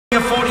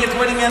40th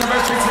wedding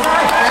anniversary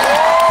tonight.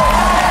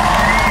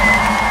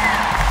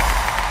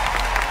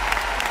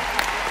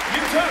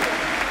 You too.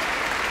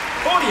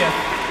 40th.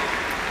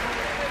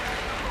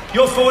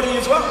 You're 40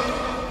 as well.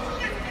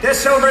 They're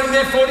celebrating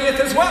their 40th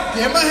as well.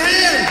 Give them a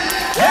hand.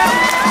 Yeah.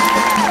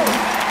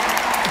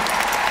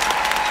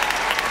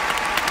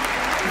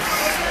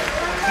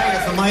 Hey,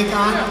 is the mic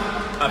on?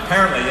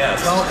 Apparently,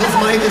 yes. Well, this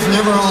mic is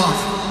never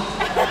off.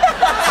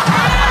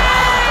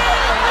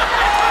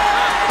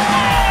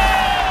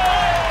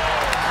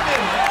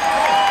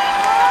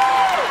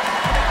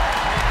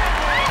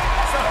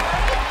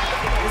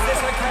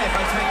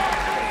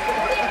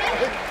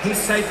 He's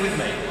safe with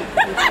me.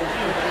 Come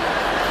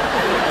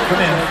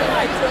in.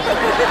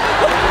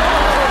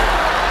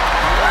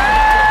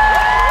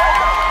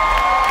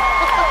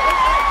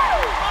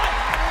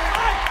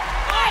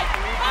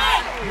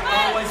 You're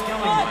always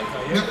going, Mike,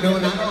 are you? No,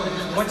 not always.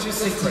 What's your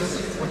secret?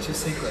 What's your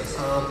secret?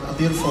 A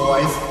beautiful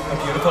wife. A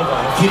beautiful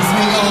wife. Keeps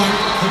me going.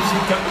 Keeps you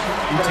going.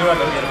 You do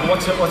have a beautiful.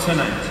 What's her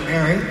name?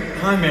 Mary.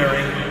 Hi,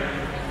 Mary.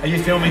 Are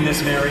you filming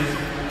this, Mary?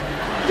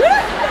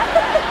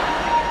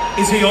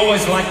 Is he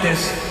always like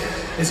this?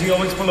 Is he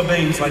always full of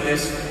beans like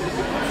this?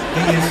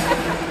 He is.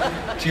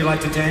 Do you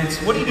like to dance?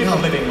 What do you do for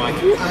a living, Mike?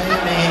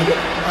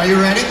 Are you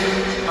ready?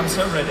 I'm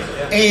so ready,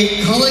 yeah. A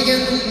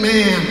Culligan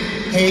man.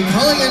 A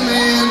Culligan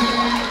man.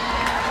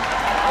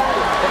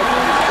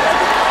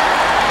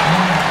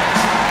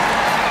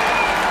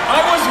 I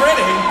was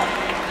ready.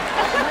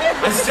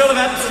 I still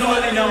have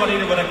absolutely no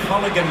idea what a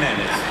Culligan man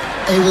is.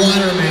 A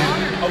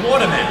waterman. A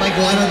waterman? Like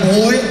water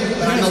boy,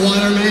 but I'm a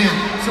water man.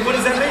 So what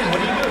does that mean? What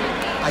do you do?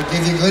 I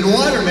give you good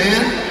water,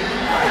 man.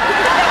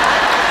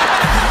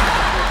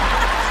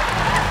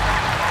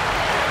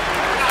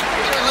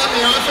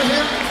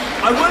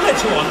 I will let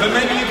you on, but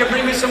maybe you can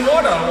bring me some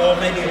water, or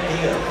maybe a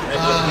beer.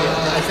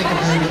 I think it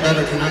would be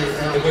better tonight.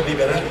 Yeah. It would be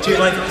better. Do you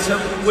like? So,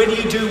 where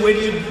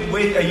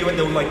are you at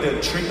the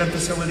treatment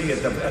facility, at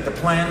the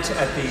plant,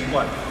 at the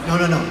what? No.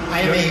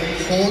 I am a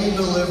home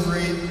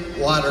delivery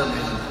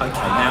waterman.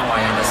 Okay, now I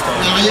understand.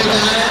 Now you got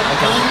it.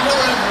 Home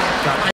delivery. Got it.